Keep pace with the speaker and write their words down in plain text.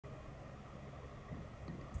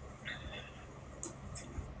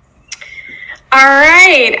All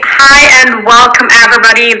right. Hi and welcome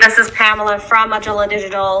everybody. This is Pamela from Ajala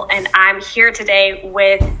Digital and I'm here today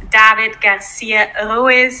with David Garcia, who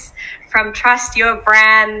is from Trust Your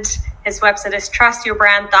Brand. His website is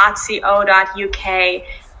trustyourbrand.co.uk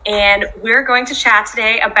and we're going to chat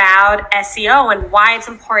today about SEO and why it's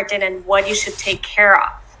important and what you should take care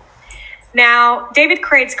of. Now, David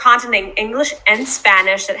creates content in English and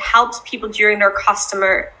Spanish that helps people during their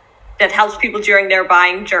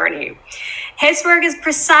buying journey. His work is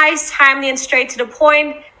precise, timely, and straight to the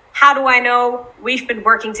point. How do I know? We've been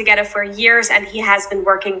working together for years, and he has been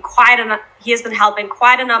helping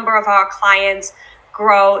quite a number of our clients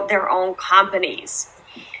grow their own companies.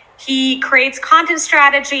 He creates content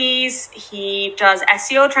strategies. He does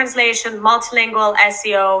SEO translation, multilingual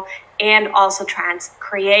SEO, and also trans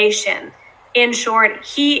creation. In short,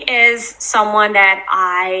 he is someone that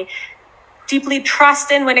I deeply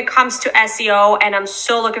trust in when it comes to SEO, and I'm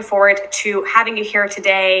so looking forward to having you here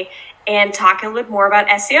today and talking a little bit more about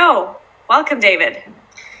SEO. Welcome, David.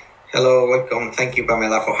 Hello, welcome. Thank you,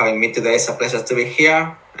 Pamela, for having me today. It's a pleasure to be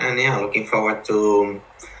here, and looking forward to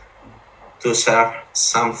share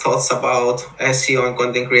some thoughts about SEO and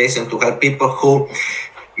content creation to help people who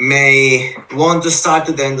may want to start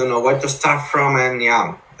to then don't know where to start from, and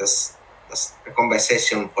that's a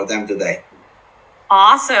conversation for them today.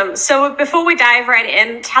 Awesome. So before we dive right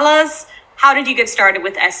in, tell us, how did you get started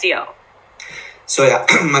with SEO? So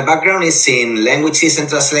my background is in languages and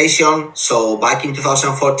translation. So back in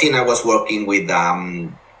 2014, I was working with a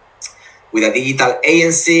digital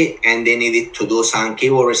agency, and they needed to do some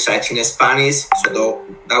keyword research in Spanish. So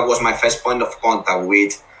that was my first point of contact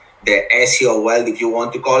with the SEO world, if you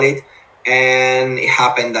want to call it. And it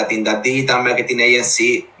happened that in the digital marketing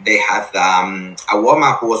agency, they had a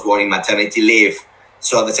woman who was going maternity leave.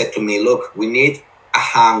 So they said to me, look, we need a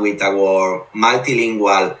hand with our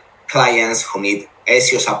multilingual clients who need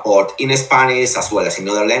SEO support in Spanish as well as in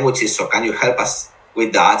other languages. So can you help us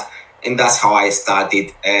with that? And that's how I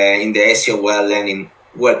started in the SEO world,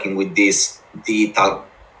 working with this digital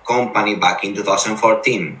company back in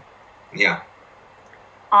 2014. Yeah.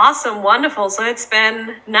 Awesome. Wonderful. So it's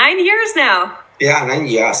been 9 years now. Yeah, 9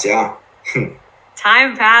 years. Yeah.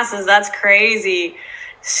 Time passes. That's crazy.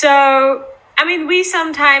 So, I mean, we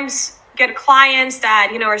sometimes get clients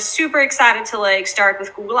that, are super excited to start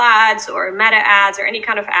with Google ads or Meta ads or any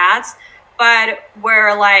kind of ads, but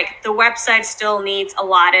where the website still needs a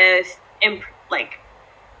lot of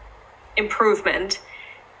improvement.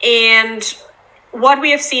 And what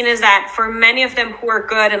we have seen is that for many of them who are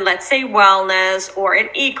good in, let's say, wellness or in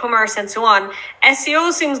e-commerce and so on,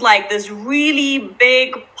 SEO seems like this really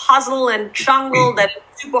big puzzle and jungle that is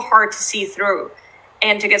super hard to see through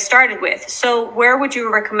and to get started with. So where would you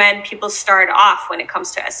recommend people start off when it comes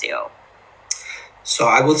to SEO? So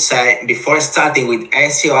I would say before starting with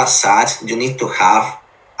SEO as such, you need to have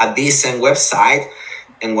a decent website.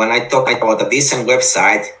 And when I talk about a decent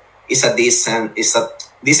website, it's a decent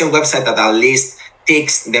website that at least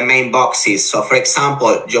ticks the main boxes. So for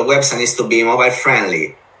example, your website needs to be mobile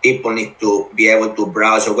friendly. People need to be able to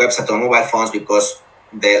browse your website on mobile phones because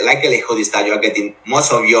the likelihood is that you are getting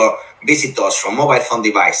most of your visitors from mobile phone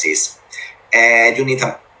devices. You need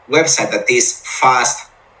a website that is fast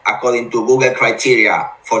according to Google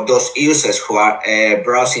criteria for those users who are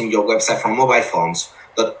browsing your website from mobile phones.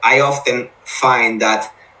 But I often find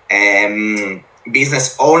that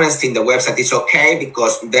business owners think the website is okay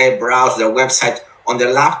because they browse their website on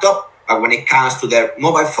their laptop. But when it comes to their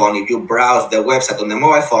mobile phone, if you browse the website on the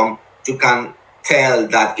mobile phone, you can tell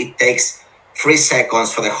that it takes 3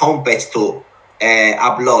 seconds for the homepage to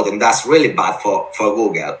upload, and that's really bad for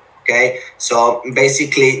Google. Okay, so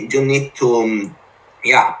basically you need to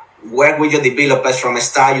work with your developers from a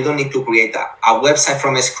start. You don't need to create a website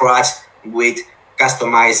from scratch with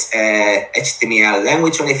customized HTML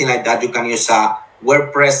language or anything like that. You can use a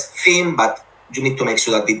WordPress theme, but you need to make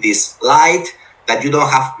sure that it is light, that you don't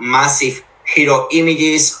have massive hero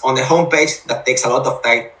images on the homepage that takes a lot of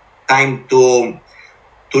time to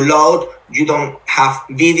load. You don't have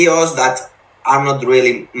videos that are not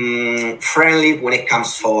really friendly when it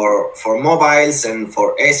comes for mobiles and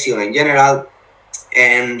for SEO in general.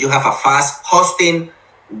 And you have a fast hosting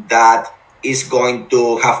that is going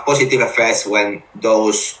to have positive effects when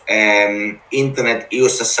those internet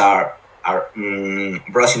users are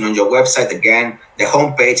browsing on your website. Again, the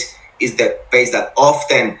homepage is the page that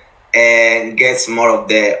often gets more of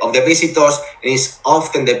the visitors, and it's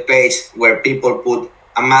often the page where people put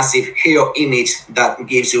a massive hero image that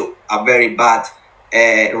gives you a very bad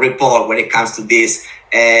report when it comes to this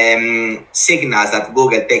signals that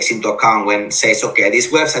Google takes into account when it says, okay,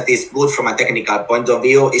 this website is good from a technical point of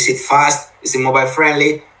view. Is it fast? Is it mobile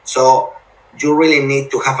friendly? So you really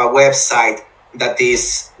need to have a website that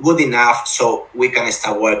is good enough so we can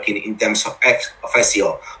start working in terms of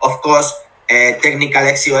SEO. Of course, technical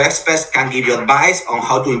SEO experts can give you advice on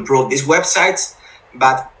how to improve these websites,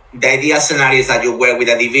 but the ideal scenario is that you work with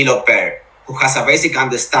a developer who has a basic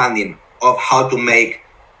understanding of how to make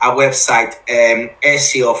a website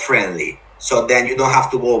SEO friendly. So then you don't have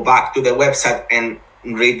to go back to the website and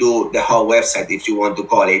redo the whole website, if you want to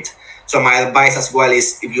call it. So my advice as well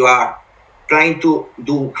is, if you are trying to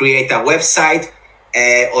create a website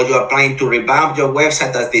or you are trying to revamp your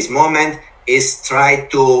website at this moment, is try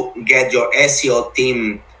to get your SEO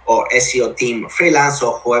team or SEO team freelance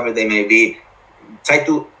or whoever they may be. Try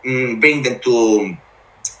to bring them to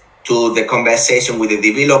the conversation with the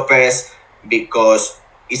developers, because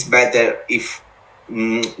it's better if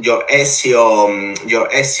your SEO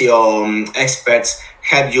experts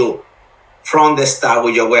help you from the start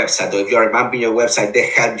with your website, or if you're revamping your website, they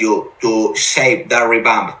help you to shape that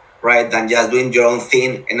revamp, right? Than just doing your own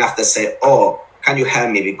thing and after say, oh, can you help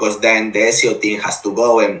me? Because then the SEO team has to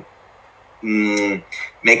go and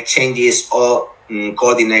make changes or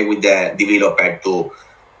coordinate with the developer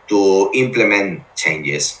to implement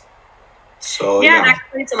changes. So yeah, that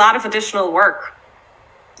creates a lot of additional work.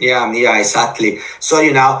 Yeah, exactly. So,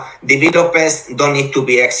 developers don't need to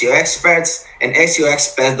be SEO experts, and SEO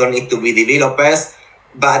experts don't need to be developers.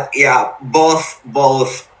 But yeah, both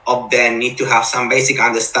of them need to have some basic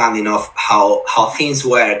understanding of how things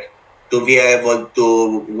work to be able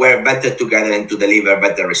to work better together and to deliver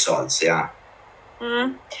better results. Yeah.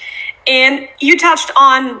 Mm-hmm. And you touched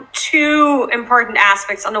on two important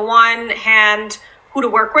aspects. On the one hand, who to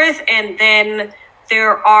work with, and then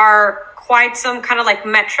there are quite some kind of like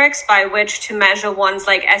metrics by which to measure one's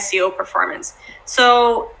like SEO performance.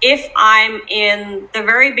 So if I'm in the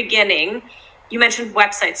very beginning, you mentioned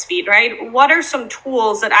website speed, right? What are some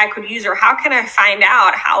tools that I could use, or how can I find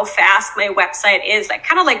out how fast my website is? Like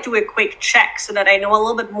kind of like do a quick check so that I know a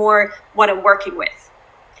little bit more what I'm working with.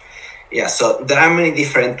 Yeah, so there are many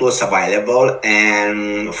different tools available,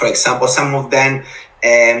 and for example, some of them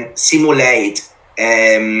simulate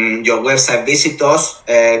your website visitors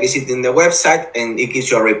visiting the website, and it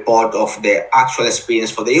gives you a report of the actual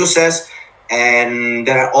experience for the users. And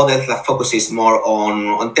there are others that focuses more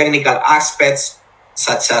on technical aspects,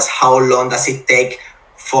 such as how long does it take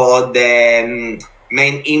for the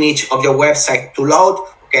main image of your website to load.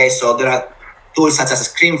 Okay, so there are tools such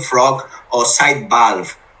as ScreenFrog or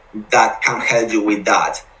Sidevalve that can help you with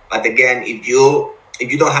that. But again, if you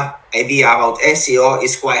don't have idea about SEO,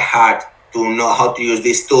 it's quite hard to know how to use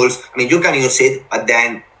these tools. I mean, you can use it, but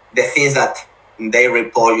then the things that they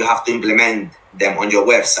report, you have to implement them on your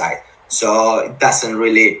website. So it doesn't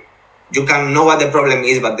really, you can know what the problem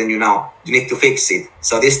is, but then you need to fix it.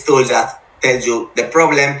 So these tools that tells you the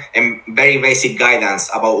problem and very basic guidance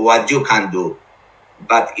about what you can do.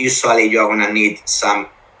 But usually you're gonna need some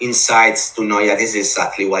insights to know, this is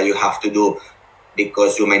exactly what you have to do,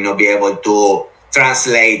 because you may not be able to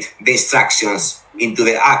translate the instructions into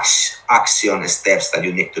the action steps that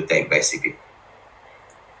you need to take, basically.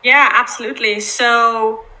 Yeah, absolutely.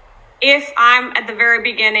 So if I'm at the very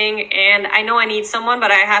beginning and I know I need someone,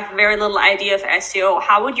 but I have very little idea of SEO,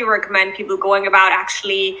 how would you recommend people going about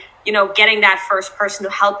actually, getting that first person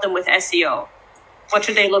to help them with SEO? What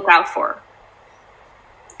should they look out for?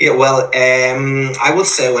 Yeah, well, I would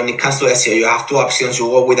say when it comes to SEO, you have two options. You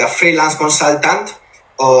go with a freelance consultant,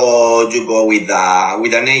 or you go with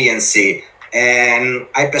an agency. And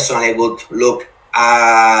I personally would look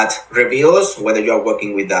at reviews, whether you are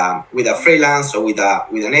working with a freelance or with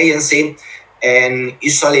an agency. And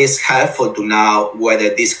usually it's helpful to know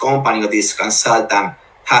whether this company or this consultant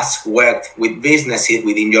has worked with businesses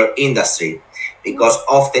within your industry, because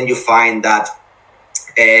often you find that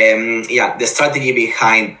the strategy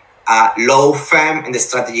behind a law firm and the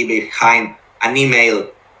strategy behind an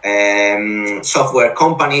email software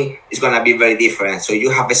company is going to be very different. So you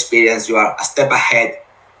have experience, you are a step ahead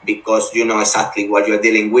because you know exactly what you're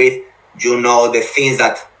dealing with. You know the things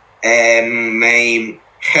that may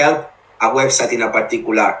help a website in a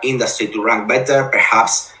particular industry to rank better.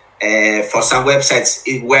 Perhaps for some websites,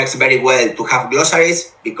 it works very well to have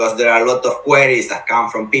glossaries because there are a lot of queries that come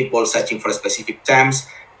from people searching for specific terms.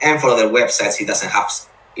 And for other websites, it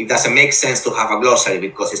doesn't make sense to have a glossary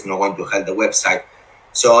because it's not going to help the website.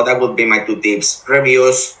 So that would be my two tips: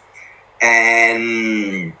 reviews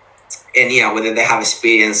and whether they have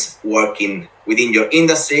experience working within your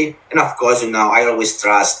industry. And of course, I always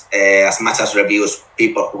trust as much as reviews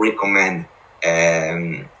people who recommend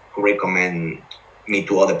who recommend me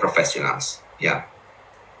to other professionals. Yeah.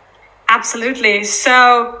 Absolutely.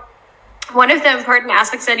 So one of the important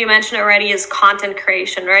aspects that you mentioned already is content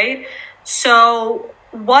creation, right? So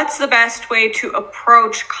what's the best way to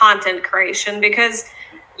approach content creation? Because,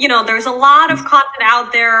 you know, there's a lot of content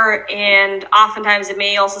out there, and oftentimes it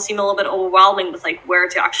may also seem a little bit overwhelming with like where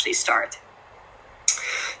to actually start.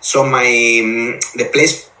 So the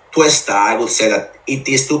place to start, I would say that it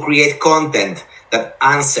is to create content that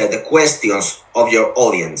answer the questions of your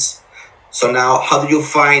audience. So now, how do you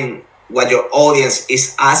find what your audience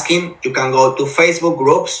is asking? You can go to Facebook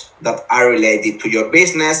groups that are related to your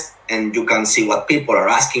business, and you can see what people are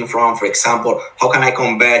asking from. For example, how can I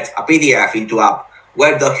convert a PDF into a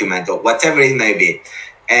Word document or whatever it may be?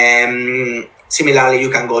 Similarly, you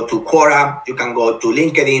can go to Quora, you can go to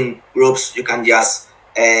LinkedIn groups, you can just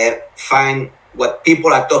find what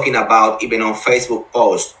people are talking about even on Facebook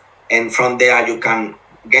posts, and from there you can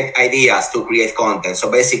get ideas to create content. So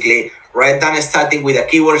basically, rather than starting with a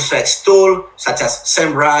keyword search tool such as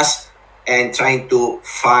SEMrush and trying to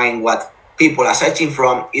find what people are searching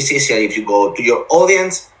from, it's easier if you go to your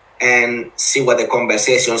audience and see what the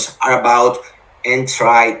conversations are about and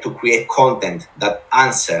try to create content that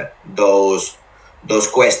answer those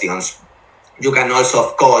questions. You can also,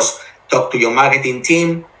 of course, talk to your marketing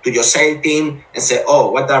team, to your sales team, and say,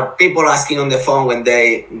 oh, what are people asking on the phone when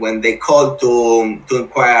they call to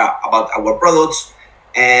inquire about our products?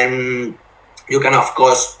 And you can, of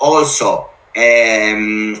course, also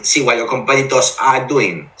see what your competitors are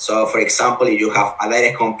doing. So, for example, if you have a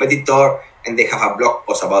direct competitor and they have a blog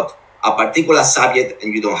post about a particular subject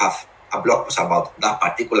and you don't have a blog post about that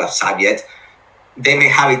particular subject, they may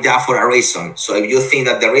have it there for a reason. So if you think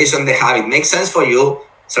that the reason they have it makes sense for you,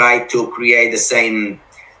 try to create the same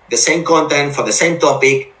content for the same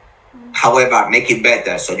topic. However, make it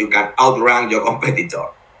better so you can outrank your competitor.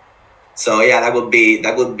 So yeah, that would be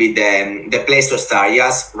the place to start.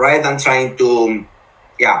 Yes, rather than trying to,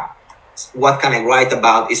 what can I write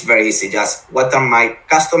about? Is very easy. Just what are my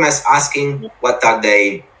customers asking? What are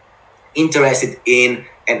they interested in?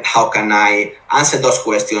 And how can I answer those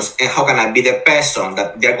questions? And how can I be the person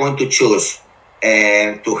that they're going to choose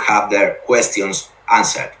to have their questions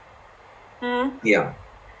answered? Yeah.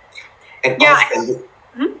 And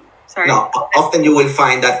often you will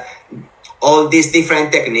find that all these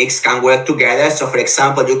different techniques can work together. So, for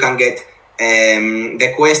example, you can get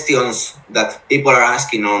the questions that people are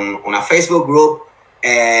asking on a Facebook group,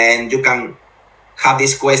 and you can have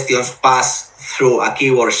these questions pass through a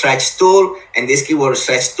keyword search tool, and this keyword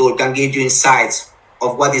search tool can give you insights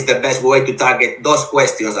of what is the best way to target those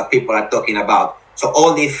questions that people are talking about. So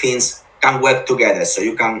all these things can work together. So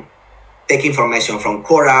you can take information from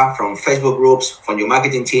Quora, from Facebook groups, from your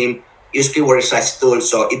marketing team, use keyword research tools,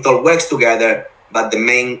 so it all works together. But the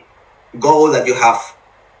main goal that you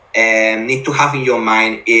need to have in your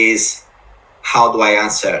mind is, how do I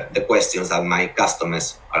answer the questions that my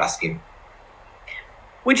customers are asking?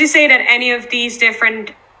 Would you say that any of these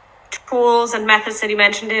different tools and methods that you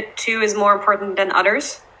mentioned it to is more important than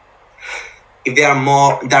others? If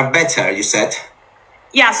they're better, you said?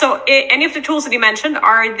 Yeah, so any of the tools that you mentioned,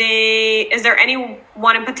 is there any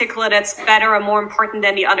one in particular that's better or more important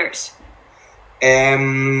than the others?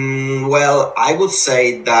 Well, I would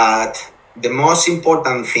say that the most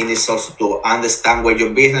important thing is also to understand where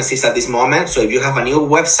your business is at this moment. So if you have a new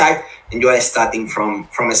website and you are starting from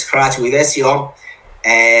scratch with SEO,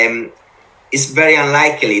 it's very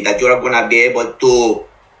unlikely that you are going to be able to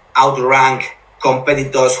outrank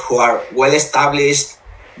competitors who are well established,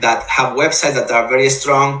 that have websites that are very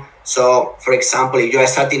strong. So, for example, if you are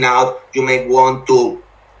starting out, you may want to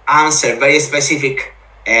answer very specific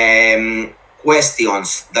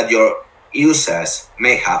questions that your users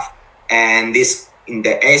may have. And this, in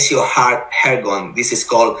the SEO jargon, this is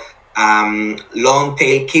called long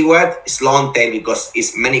tail keyword. It's long tail because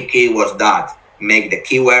it's many keywords that make the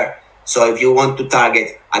keyword. So if you want to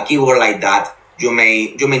target a keyword like that, you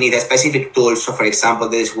may need a specific tool. So for example,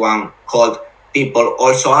 there is one called People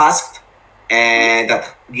Also Asked, and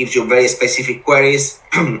that gives you very specific queries.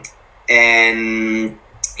 And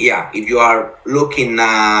yeah, if you are looking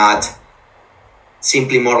at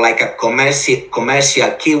simply more like a commercial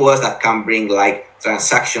keywords that can bring like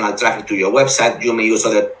transactional traffic to your website, you may use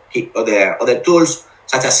other tools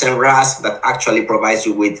such as SEMrush that actually provides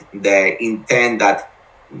you with the intent that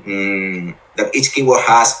each keyword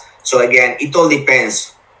has. So again, it all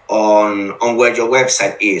depends on where your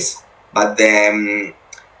website is. But again,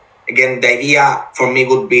 the idea for me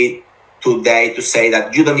would be today to say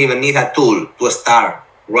that you don't even need a tool to start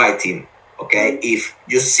writing. Okay, if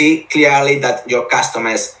you see clearly that your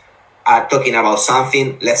customers are talking about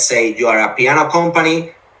something. Let's say you are a piano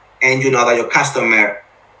company and you know that your customer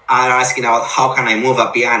are asking about how can I move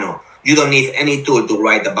a piano. You don't need any tool to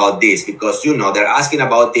write about this because you know they're asking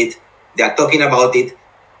about it, they're talking about it.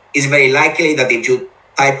 It's very likely that if you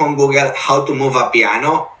type on Google how to move a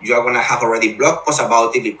piano, you are going to have already blog posts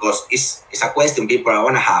about it because it's a question people are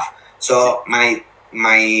going to have. So my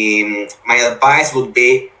advice would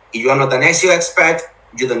be, if you are not an SEO expert,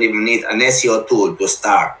 you don't even need an SEO tool to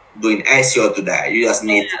start doing SEO today. You just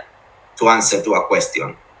need to answer to a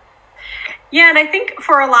question. Yeah, and I think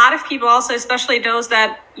for a lot of people also, especially those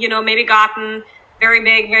that, you know, maybe gotten very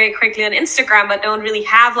big very quickly on Instagram, but don't really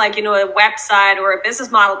have like, you know, a website or a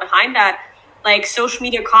business model behind that, like social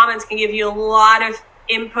media comments can give you a lot of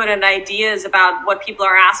input and ideas about what people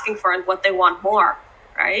are asking for and what they want more,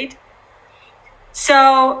 right?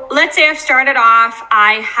 So let's say I've started off,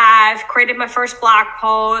 I have created my first blog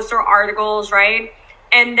post or articles, right?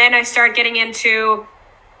 And then I start getting into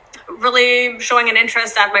really showing an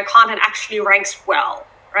interest that my content actually ranks well,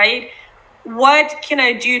 right? What can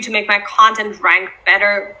I do to make my content rank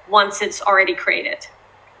better once it's already created?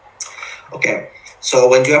 Okay, so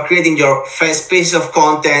when you are creating your first piece of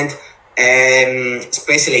content,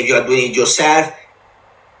 especially if you are doing it yourself,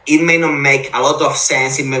 it may not make a lot of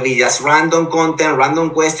sense. It may be just random content, random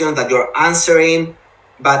questions that you're answering,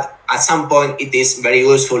 but at some point it is very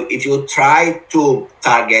useful if you try to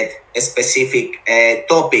target specific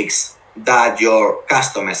topics that your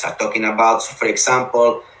customers are talking about. So for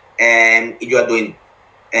example, if you are doing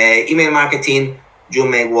email marketing, you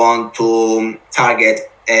may want to target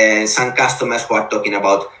some customers who are talking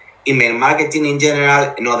about email marketing in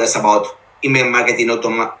general and others about email marketing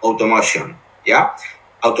automation,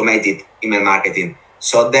 automated email marketing.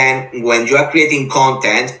 So then when you are creating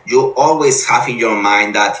content, you always have in your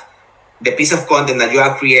mind that the piece of content that you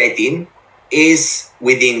are creating is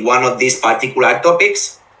within one of these particular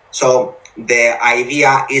topics. So the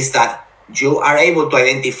idea is that you are able to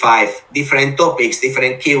identify different topics,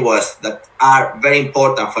 different keywords that are very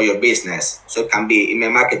important for your business. So it can be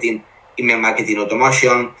email marketing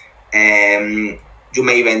automation, you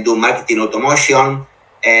may even do marketing automation,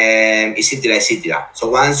 etc., etc. So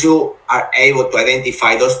once you are able to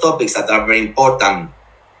identify those topics that are very important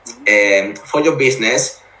for your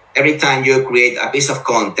business, every time you create a piece of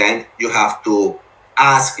content, you have to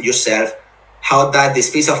ask yourself, how does this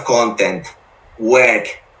piece of content work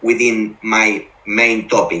within my main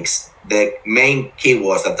topics, the main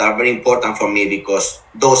keywords that are very important for me because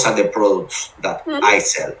those are the products that I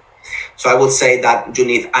sell. So I would say that you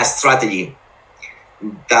need a strategy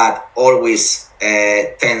that always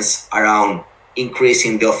tends around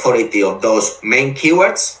increasing the authority of those main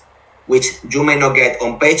keywords, which you may not get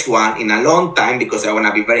on page one in a long time because they're going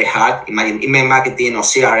to be very hard. Imagine email marketing or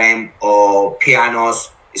CRM or pianos.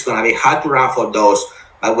 It's going to be hard to rank for those.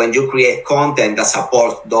 But when you create content that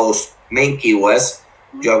supports those main keywords,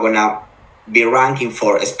 you're going to be ranking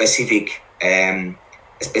for a specific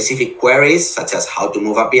queries, such as how to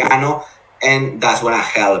move a piano. And that's going to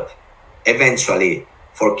help eventually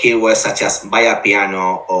for keywords such as buy a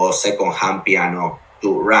piano or second-hand piano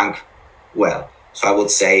to rank well. So I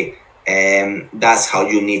would say that's how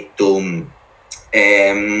you need to,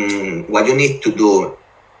 what you need to do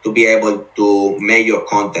to be able to make your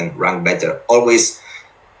content rank better. Always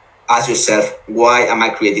ask yourself, why am I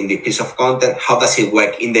creating this piece of content? How does it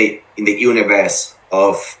work in the universe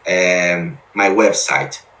of my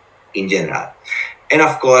website in general? And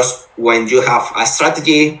of course, when you have a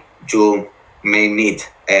strategy, you may need,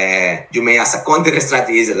 you may ask a content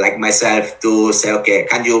strategist like myself to say, okay,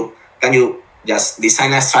 can you just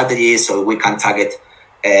design a strategy so we can target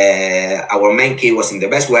our main keywords in the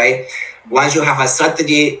best way? Once you have a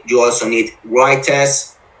strategy, you also need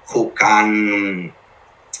writers who can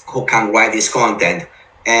write this content.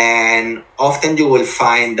 And often you will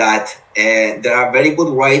find that there are very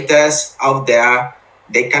good writers out there.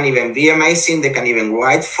 They can even be amazing. They can even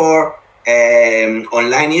write for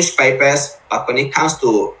online newspapers. But when it comes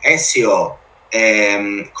to SEO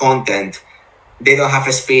content, they don't have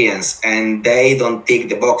experience and they don't tick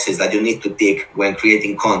the boxes that you need to tick when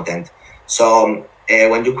creating content. So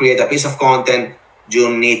when you create a piece of content,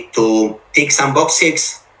 you need to tick some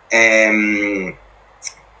boxes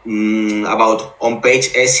about on-page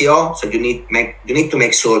SEO. So you need to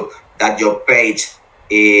make sure that your page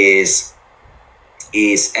is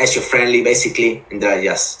SEO friendly, basically, and there are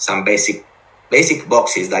just some basic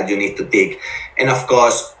boxes that you need to tick. And of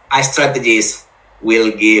course, our strategies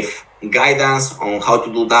will give guidance on how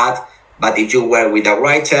to do that. But if you work with a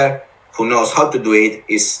writer who knows how to do it,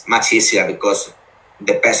 it's much easier because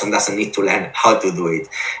the person doesn't need to learn how to do it.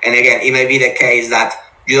 And again, it may be the case that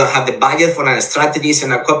you don't have the budget for a strategist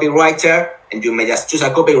and a copywriter, and you may just choose a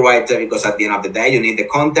copywriter because at the end of the day, you need the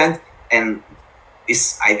content, and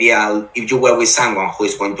it's ideal if you work with someone who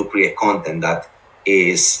is going to create content that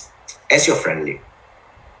is SEO friendly.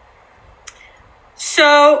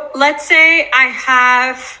 So let's say I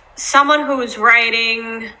have someone who's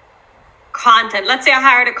writing content. Let's say I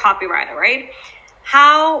hired a copywriter, right?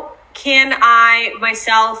 How can I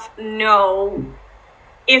myself know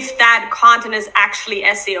if that content is actually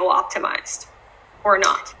SEO optimized or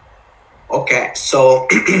not? Okay, so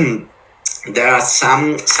there are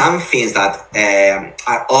some things that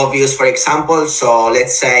are obvious. For example, so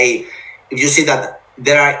let's say if you see that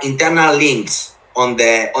there are internal links on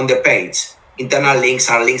the page. Internal links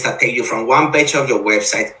are links that take you from one page of your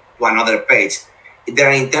website to another page. If there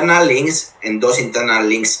are internal links, and those internal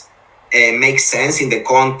links make sense in the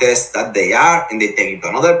context that they are, and they take you to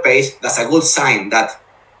another page, that's a good sign that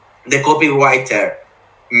the copywriter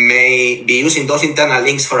may be using those internal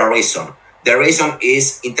links for a reason. The reason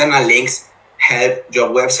is internal links help your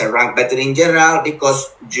website rank better in general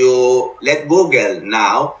because you let Google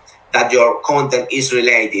know that your content is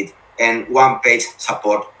related and one page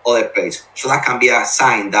support other page. So that can be a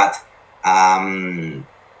sign that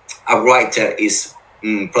a writer is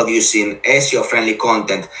producing SEO-friendly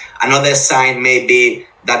content. Another sign may be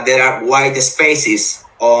that there are white spaces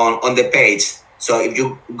on the page. So if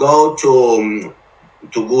you go to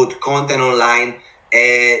good content online,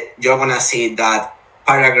 you're gonna see that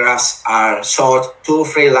paragraphs are short,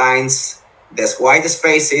 2-3 lines. There's white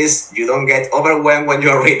spaces. You don't get overwhelmed when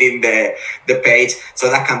you're reading the page. So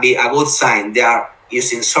that can be a good sign. They are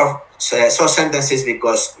using short sentences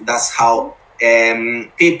because that's how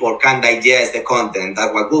people can digest the content.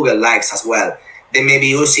 That's what Google likes as well. They may be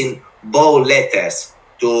using bold letters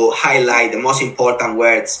to highlight the most important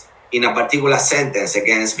words in a particular sentence,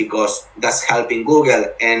 again, because that's helping Google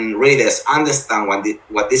and readers understand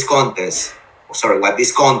what this content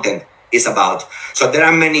is about. So there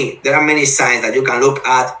are many signs that you can look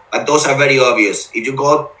at, but those are very obvious. If you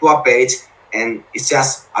go to a page and it's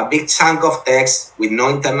just a big chunk of text with no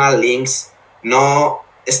internal links, no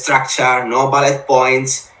structure, no bullet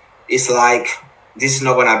points, it's like this is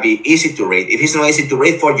not gonna be easy to read. If it's not easy to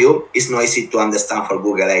read for you, it's not easy to understand for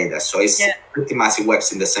Google either. So it's pretty much it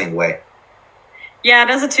works in the same way. Yeah,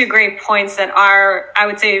 those are two great points that are, I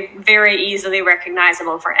would say, very easily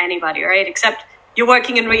recognizable for anybody, right? Except you're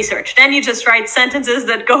working in research. Then you just write sentences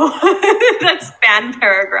that go, that span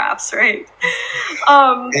paragraphs, right?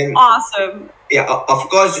 Awesome. Yeah, of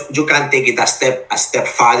course, you can take it a step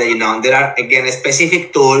further, you know. There are, again,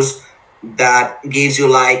 specific tools that gives you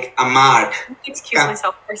like a mark. Excuse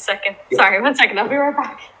myself for a second. Yeah. Sorry, 1 second. I'll be right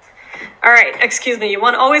back. All right, excuse me.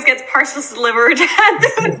 One always gets parcels delivered at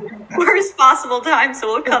the worst possible time, so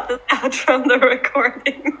we'll cut this out from the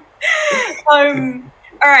recording.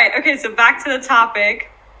 All right. Okay. So back to the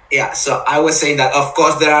topic. Yeah. So I was saying that, of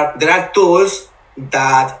course, there are tools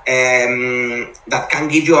that that can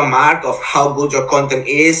give you a mark of how good your content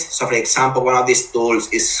is. So, for example, one of these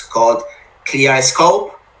tools is called Clear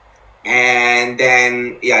Scope, and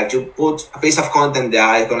then you put a piece of content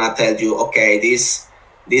there. It's gonna tell you, okay, this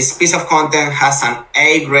piece of content has an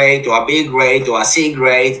A grade to a B grade to a C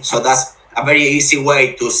grade. So that's a very easy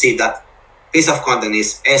way to see that piece of content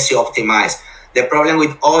is SEO optimized. The problem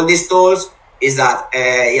with all these tools is that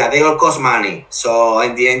they all cost money. So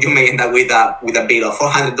in the end, you may end up with a bill of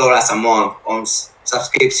 $400 a month on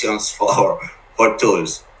subscriptions for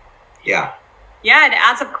tools. Yeah. Yeah, it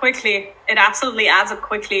adds up quickly. It absolutely adds up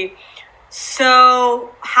quickly.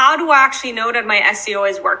 So how do I actually know that my SEO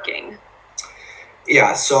is working?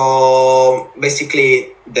 Yeah, so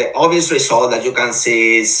basically the obvious result that you can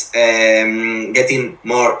see is getting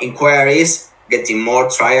more inquiries, getting more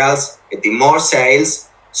trials, getting more sales.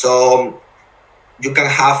 So you can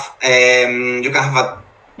have a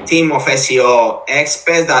team of SEO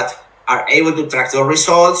experts that are able to track those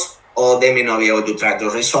results, or they may not be able to track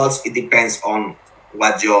those results. It depends on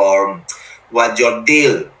what your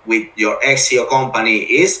deal with your SEO company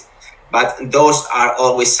is. But those are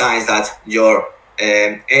always signs that your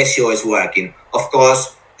SEO is working. Of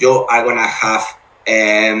course, you are gonna have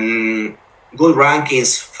good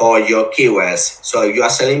rankings for your keywords. So if you are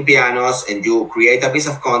selling pianos and you create a piece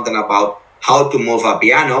of content about how to move a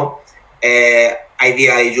piano,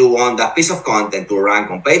 ideally you want that piece of content to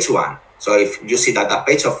rank on page 1. So if you see that that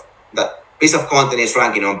piece of content is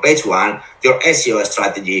ranking on page 1, your SEO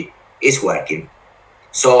strategy is working.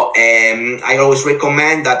 So I always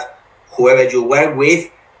recommend that whoever you work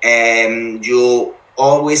with, you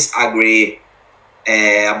always agree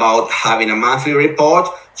about having a monthly report.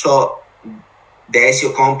 So The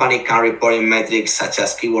SEO company can report in metrics such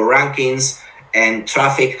as keyword rankings and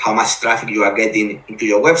traffic, how much traffic you are getting into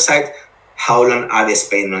your website, how long are they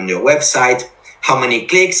spending on your website, how many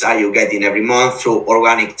clicks are you getting every month through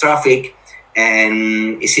organic traffic,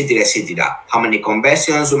 and etc., etc. How many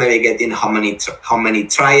conversions you may be getting, how many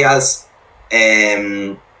trials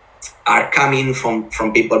are coming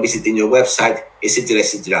from people visiting your website, etc.,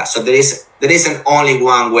 etc. So there isn't only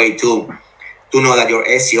one way to know that your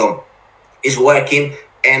SEO is working.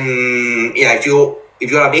 And yeah, if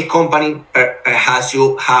you're a big company, perhaps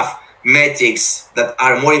you have metrics that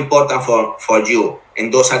are more important for you,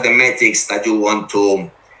 and those are the metrics that you want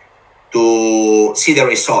to see the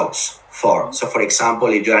results for. So for example,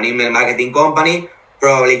 if you're an email marketing company,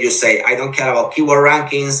 probably you say, I don't care about keyword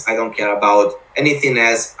rankings, I don't care about anything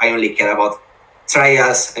else, I only care about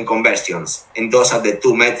trials and conversions, and those are the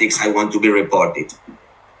two metrics I want to be reported.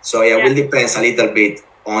 So yeah, it will depends a little bit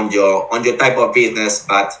on your type of business,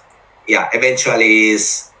 but yeah, eventually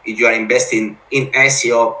is if you are investing in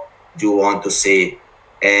SEO, you want to see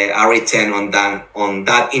a return on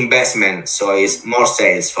that investment, so it's more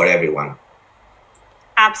sales for everyone.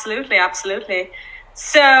 Absolutely, absolutely.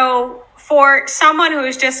 So for someone who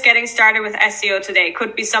is just getting started with SEO today,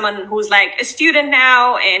 could be someone who's like a student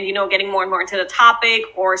now and, you know, getting more and more into the topic,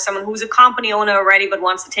 or someone who's a company owner already but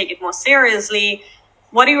wants to take it more seriously.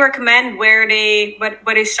 What do you recommend? Where they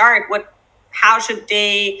start? How should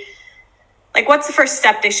they, like, what's the first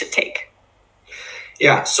step they should take?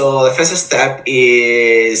 Yeah, so the first step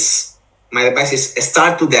is, my advice is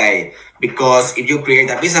start today, because if you create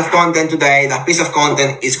a piece of content today, that piece of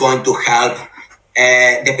content is going to help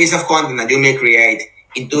the piece of content that you may create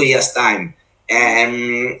in 2 years' time.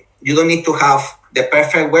 And you don't need to have the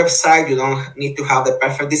perfect website, you don't need to have the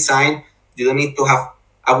perfect design, you don't need to have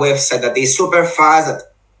a website that is super fast, that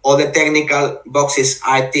all the technical boxes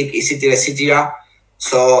are ticked, etc., etc.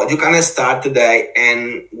 So you can start today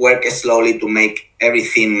and work slowly to make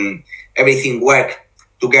everything work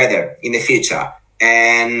together in the future.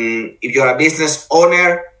 And if you're a business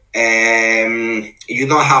owner, you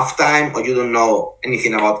don't have time or you don't know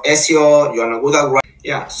anything about SEO, you are not good at writing.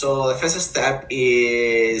 Yeah, so the first step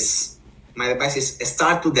is, my advice is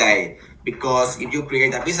start today, because if you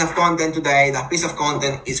create a piece of content today, that piece of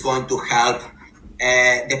content is going to help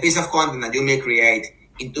the piece of content that you may create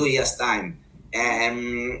in 2 years' time.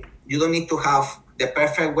 And you don't need to have the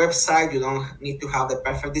perfect website, you don't need to have the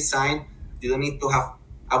perfect design, you don't need to have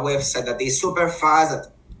a website that is super fast,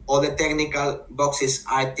 that all the technical boxes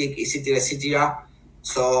are ticked, etc., etc.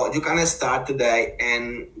 So you can start today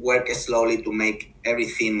and work slowly to make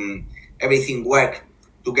everything work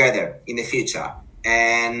together in the future.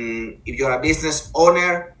 And if you're a business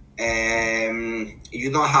owner,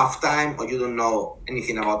 you don't have time or you don't know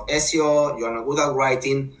anything about SEO, you are not good at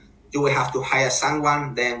writing, you will have to hire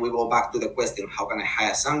someone. Then we go back to the question, how can I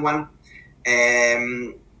hire someone?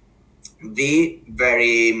 Be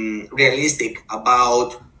very realistic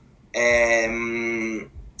about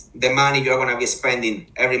the money you're going to be spending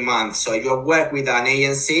every month. So if you work with an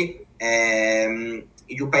agency,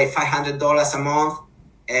 you pay $500 a month,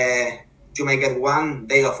 you may get 1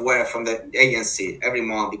 day of work from the agency every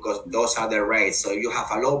month, because those are the rates. So if you have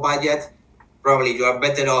a low budget, probably you are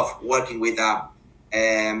better off working with a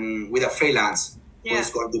freelance who is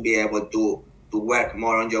going to be able to work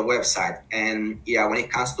more on your website. And yeah, when it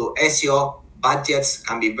comes to SEO, budgets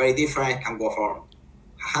can be very different. It can go from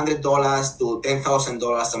 $100 to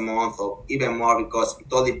 $10,000 a month or even more, because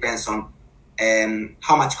it all depends on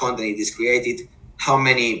how much content is created, how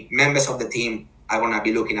many members of the team are going to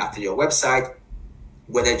be looking after your website,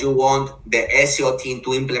 whether you want the SEO team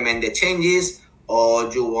to implement the changes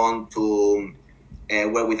or you want to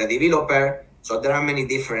work with a developer. So there are many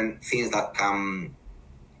different things that can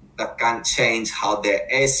change how the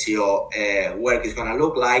SEO work is going to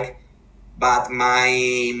look like. But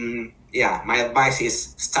my advice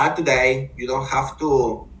is start today. You don't have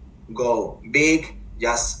to go big,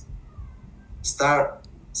 just start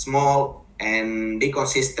small and be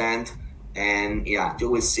consistent. And yeah, you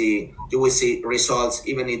will see results,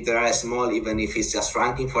 even if they are small, even if it's just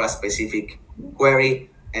ranking for a specific query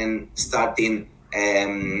and starting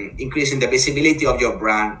increasing the visibility of your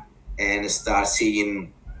brand and start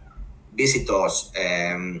seeing visitors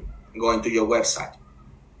going to your website.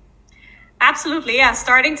 Absolutely, yeah.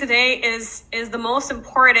 Starting today is the most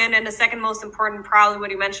important, and the second most important, probably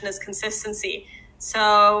what you mentioned, is consistency.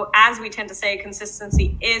 So as we tend to say,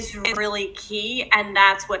 consistency is really key, and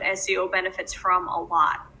that's what SEO benefits from a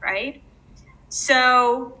lot, right?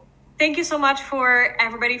 So thank you so much for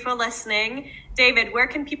everybody for listening. David, where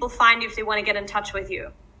can people find you if they want to get in touch with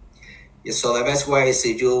you? Yeah, so the best way is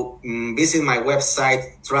if you visit my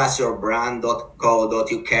website,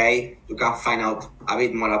 trustyourbrand.co.uk. You can find out a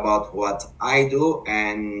bit more about what I do,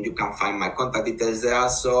 and you can find my contact details there.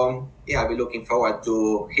 So yeah, I'll be looking forward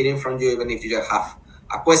to hearing from you. Even if you just have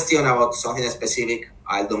a question about something specific,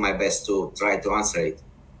 I'll do my best to try to answer it.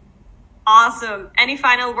 Awesome. Any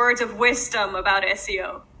final words of wisdom about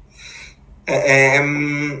SEO?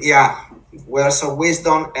 Yeah, words of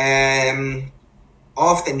wisdom.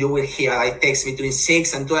 Often you will hear it takes between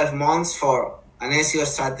 6 and 12 months for an SEO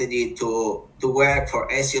strategy to work, for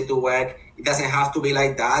SEO to work. It doesn't have to be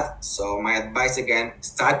like that. So my advice again,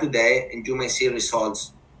 start today and you may see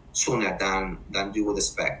results sooner than you would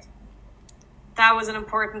expect. That was an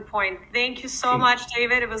important point. Thank you so much,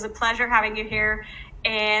 David. It was a pleasure having you here.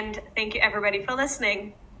 And thank you everybody for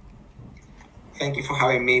listening. Thank you for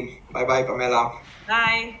having me. Bye-bye, Pamela.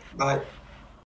 Bye. Bye.